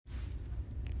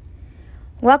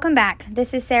Welcome back.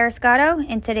 This is Sarah Scotto.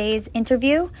 In today's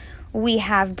interview, we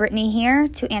have Brittany here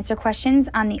to answer questions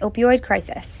on the opioid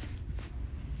crisis.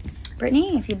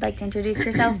 Brittany, if you'd like to introduce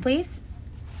yourself, please.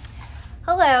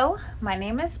 Hello, my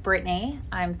name is Brittany.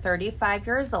 I'm 35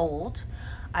 years old.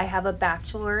 I have a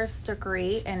bachelor's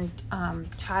degree in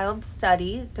child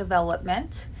study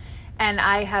development, and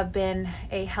I have been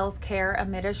a healthcare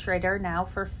administrator now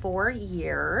for 4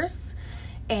 years.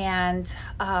 And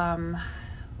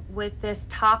with this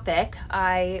topic,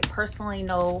 I personally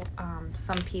know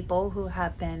some people who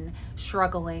have been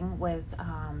struggling with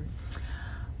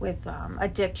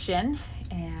addiction,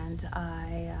 and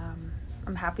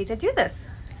I'm happy to do this.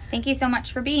 Thank you so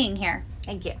much for being here.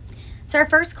 Thank you. So our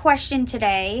first question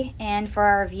today, and for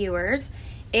our viewers,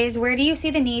 is where do you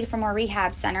see the need for more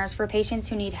rehab centers for patients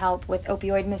who need help with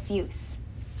opioid misuse?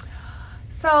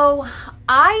 So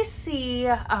I see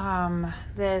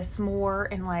this more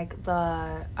in like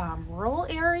the rural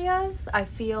areas. I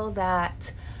feel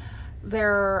that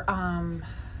they're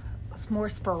more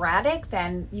sporadic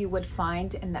than you would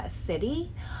find in the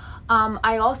city.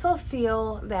 I also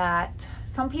feel that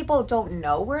some people don't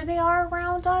know where they are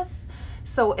around us.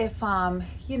 So if,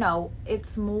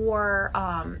 it's more,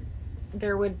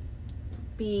 there would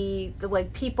be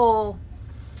like people,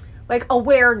 like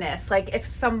awareness, like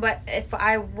if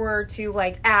I were to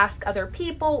like ask other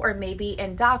people, or maybe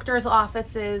in doctor's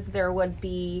offices, there would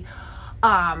be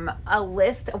a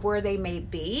list of where they may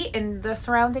be in the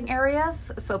surrounding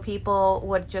areas, so people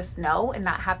would just know and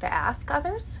not have to ask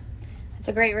others. That's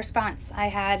a great response. I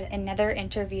had another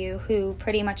interview who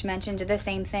pretty much mentioned the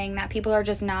same thing, that people are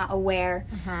just not aware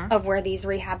of where these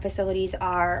rehab facilities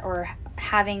are, or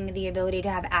having the ability to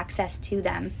have access to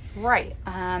them. Right.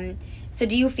 So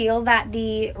do you feel that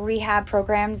the rehab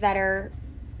programs that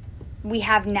we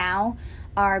have now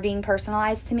are being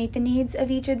personalized to meet the needs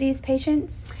of each of these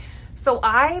patients? So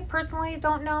I personally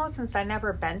don't know, since I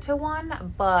never been to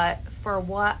one, but for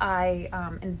what I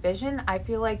envision, I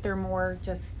feel like they're more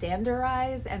just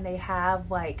standardized, and they have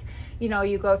like,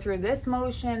 you go through this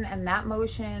motion and that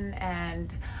motion,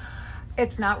 and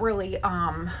it's not really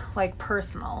like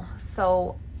personal.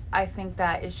 So I think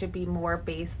that it should be more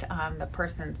based on the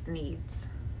person's needs.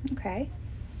 Okay.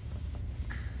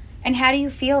 And how do you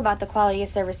feel about the quality of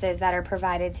services that are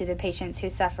provided to the patients who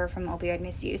suffer from opioid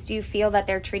misuse? Do you feel that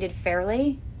they're treated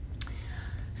fairly?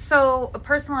 So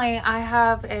personally, I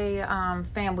have a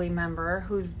family member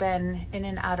who's been in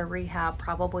and out of rehab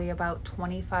probably about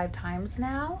 25 times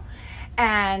now.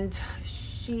 And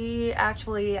she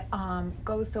actually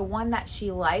goes to one that she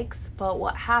likes, but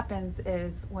what happens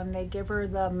is when they give her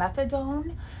the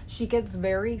methadone, she gets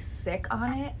very sick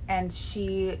on it, and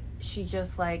she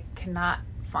just like cannot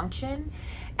function,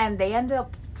 and they end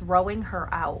up throwing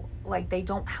her out. Like, they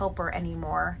don't help her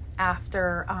anymore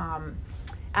after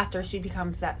she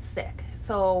becomes that sick.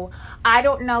 So I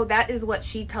don't know, that is what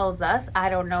she tells us. I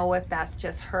don't know if that's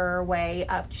just her way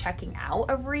of checking out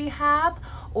of rehab,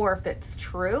 or if it's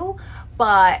true,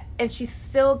 and she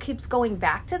still keeps going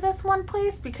back to this one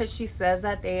place because she says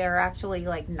that they are actually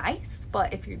like nice,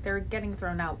 but if they're getting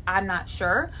thrown out, I'm not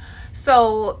sure.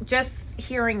 So just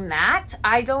hearing that,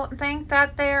 I don't think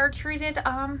that they're treated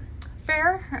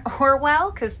fair or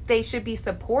well, because they should be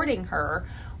supporting her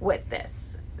with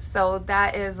this. So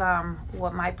that is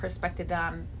what my perspective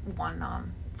on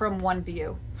from one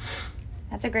view.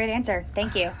 That's a great answer.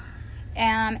 Thank you.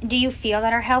 Do you feel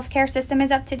that our healthcare system is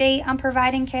up to date on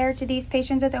providing care to these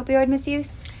patients with opioid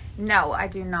misuse? No, I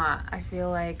do not. I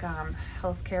feel like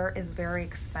healthcare is very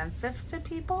expensive to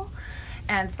people,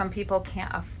 and some people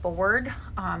can't afford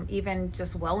even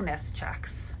just wellness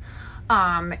checks.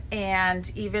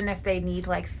 And even if they need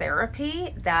like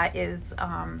therapy, that is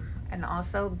an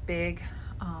also big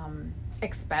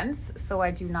expense. So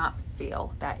I do not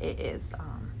feel that it is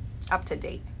up to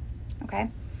date. Okay.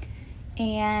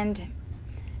 And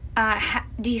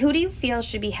who do you feel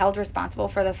should be held responsible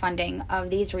for the funding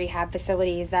of these rehab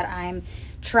facilities that I'm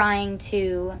trying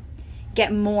to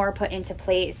get more put into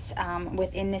place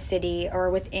within the city or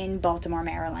within Baltimore,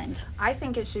 Maryland? I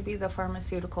think it should be the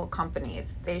pharmaceutical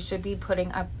companies. They should be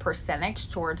putting a percentage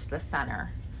towards the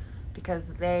center, because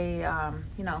they,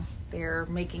 they're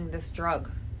making this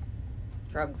drugs.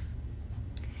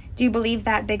 Do you believe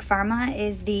that Big Pharma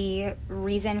is the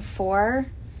reason for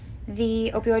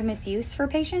the opioid misuse for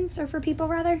patients, or for people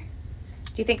rather?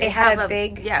 Do you think they had a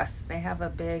big... Yes, they have a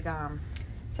big...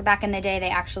 So back in the day, they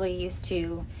actually used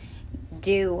to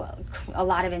do a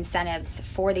lot of incentives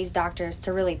for these doctors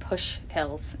to really push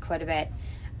pills quite a bit.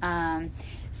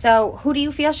 So who do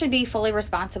you feel should be fully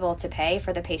responsible to pay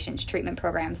for the patient's treatment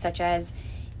programs, such as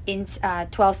in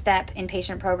 12-step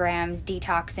inpatient programs,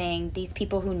 detoxing, these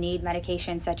people who need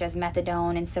medications such as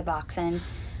methadone and Suboxone.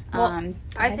 Well,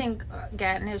 I think,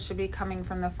 again, it should be coming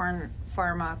from the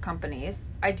pharma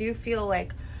companies. I do feel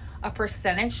like a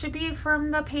percentage should be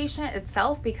from the patient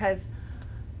itself, because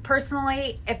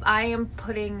personally, if I am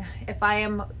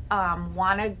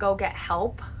want to go get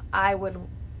help, I would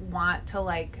want to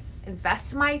like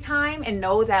invest my time and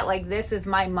know that like this is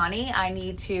my money. I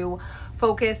need to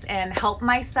focus and help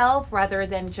myself, rather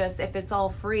than just, if it's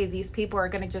all free, these people are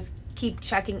going to just keep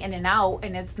checking in and out,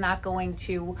 and it's not going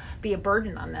to be a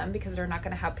burden on them because they're not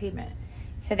going to have payment.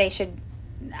 So they should,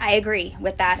 I agree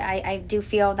with that. I do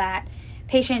feel that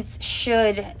patients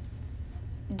should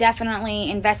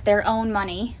definitely invest their own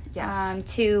money,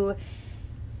 yes, to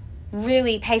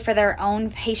really pay for their own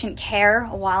patient care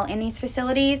while in these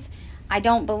facilities. I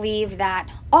don't believe that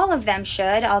all of them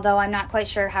should, although I'm not quite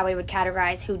sure how we would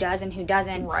categorize who does and who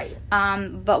doesn't. Right.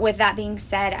 But with that being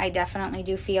said, I definitely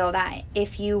do feel that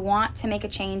if you want to make a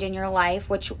change in your life,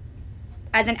 which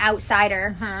as an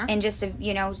outsider and just,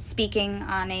 speaking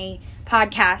on a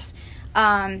podcast,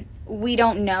 we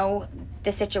don't know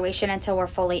the situation until we're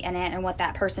fully in it and what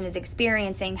that person is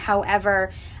experiencing.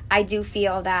 However, I do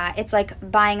feel that it's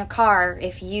like buying a car.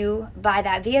 If you buy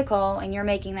that vehicle and you're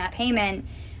making that payment,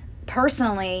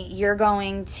 personally, you're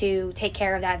going to take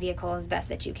care of that vehicle as best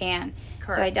that you can.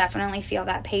 Correct. So I definitely feel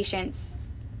that patients,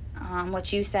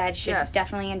 what you said, should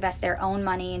definitely invest their own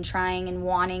money in trying and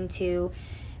wanting to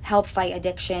help fight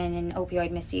addiction and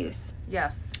opioid misuse.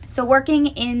 Yes. So working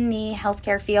in the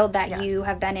healthcare field that you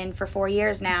have been in for 4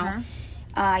 years now,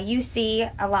 you see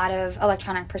a lot of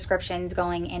electronic prescriptions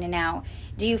going in and out.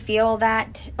 Do you feel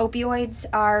that opioids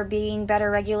are being better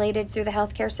regulated through the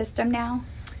healthcare system now?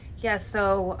 Yes,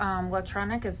 so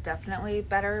electronic is definitely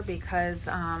better because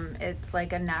it's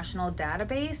like a national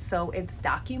database, so it's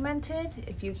documented.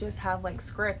 If you just have like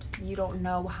scripts, you don't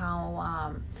know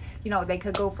how, they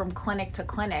could go from clinic to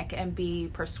clinic and be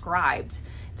prescribed.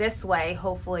 This way,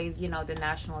 hopefully, the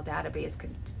national database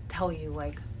could tell you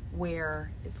like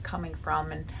where it's coming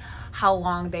from and how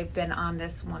long they've been on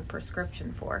this one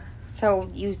prescription for. So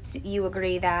you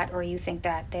agree that, or you think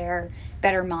that they're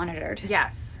better monitored?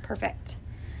 Yes. Perfect.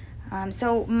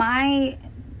 So my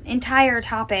entire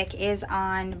topic is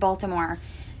on Baltimore.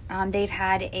 They've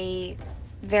had a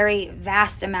very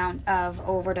vast amount of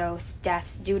overdose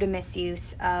deaths due to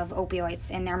misuse of opioids,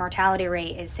 and their mortality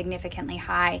rate is significantly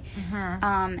high.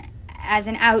 As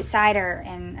an outsider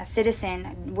and a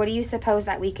citizen, what do you suppose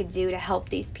that we could do to help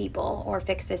these people or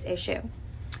fix this issue?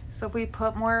 So if we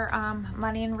put more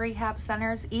money in rehab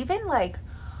centers, even like,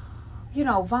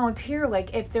 volunteer,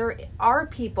 like if there are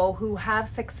people who have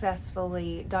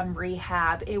successfully done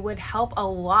rehab, it would help a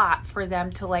lot for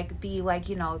them to like be like,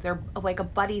 they're like a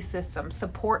buddy system,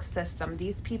 support system.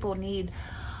 These people need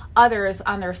others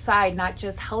on their side, not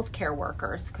just healthcare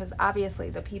workers, because obviously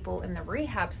the people in the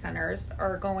rehab centers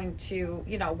are going to,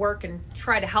 work and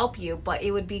try to help you, but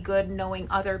it would be good knowing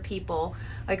other people,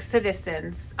 like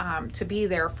citizens, to be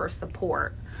there for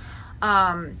support.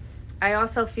 I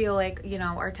also feel like,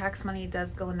 our tax money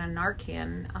does go into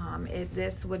Narcan.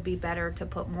 This would be better to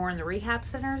put more in the rehab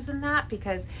centers than that,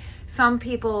 because some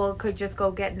people could just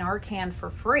go get Narcan for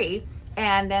free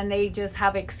and then they just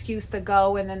have an excuse to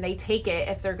go and then they take it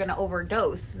if they're going to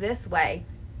overdose. This way,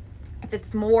 if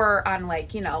it's more on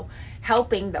like,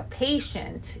 helping the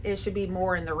patient, it should be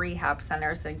more in the rehab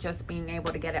centers than just being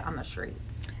able to get it on the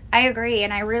streets. I agree,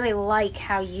 and I really like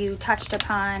how you touched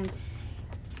upon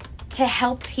to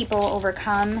help people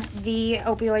overcome the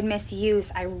opioid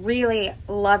misuse. I really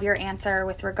love your answer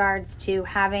with regards to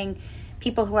having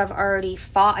people who have already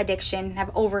fought addiction,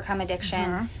 have overcome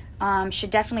addiction, should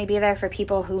definitely be there for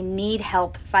people who need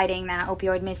help fighting that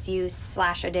opioid misuse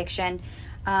 / addiction.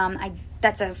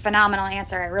 That's a phenomenal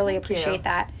answer. I really appreciate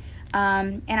that.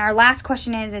 And our last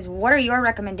question is what are your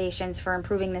recommendations for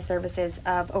improving the services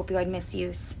of opioid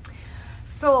misuse?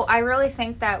 So I really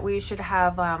think that we should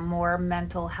have more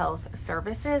mental health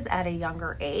services at a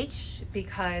younger age,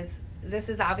 because this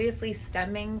is obviously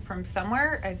stemming from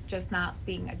somewhere. It's just not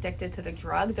being addicted to the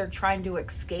drug. They're trying to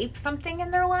escape something in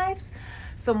their lives.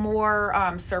 So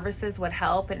more services would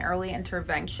help, and early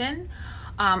intervention.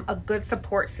 A good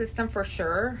support system for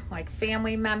sure, like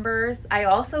family members. I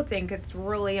also think it's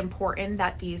really important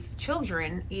that these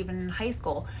children, even in high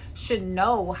school, should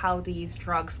know how these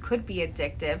drugs could be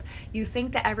addictive. You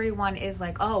think that everyone is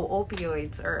like, oh,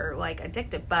 opioids are like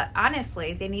addictive, but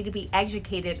honestly, they need to be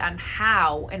educated on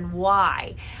how and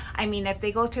why. I mean, if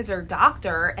they go to their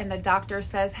doctor and the doctor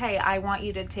says, hey, I want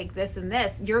you to take this and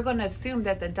this, you're going to assume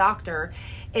that the doctor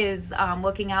is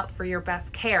looking out for your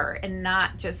best care and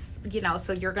not just,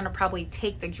 so you're going to probably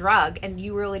take the drug and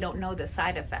you really don't know the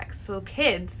side effects. So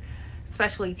kids,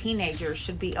 especially teenagers,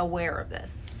 should be aware of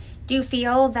this. Do you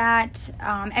feel that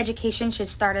education should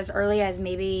start as early as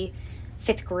maybe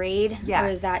 5th grade? Yes. Or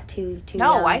is that too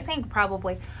No, young? I think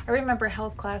probably. I remember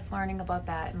health class learning about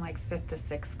that in like 5th to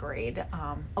 6th grade,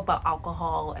 about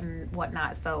alcohol and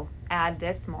whatnot. So add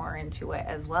this more into it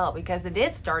as well, because it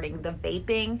is starting. The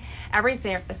vaping,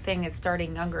 everything is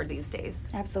starting younger these days.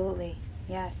 Absolutely.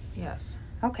 Yes. Yes.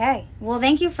 Okay. Well,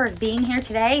 thank you for being here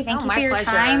today. Thank you for your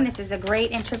pleasure. time. This is a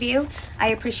great interview. I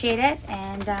appreciate it.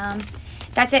 And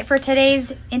that's it for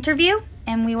today's interview.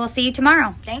 And we will see you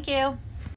tomorrow. Thank you.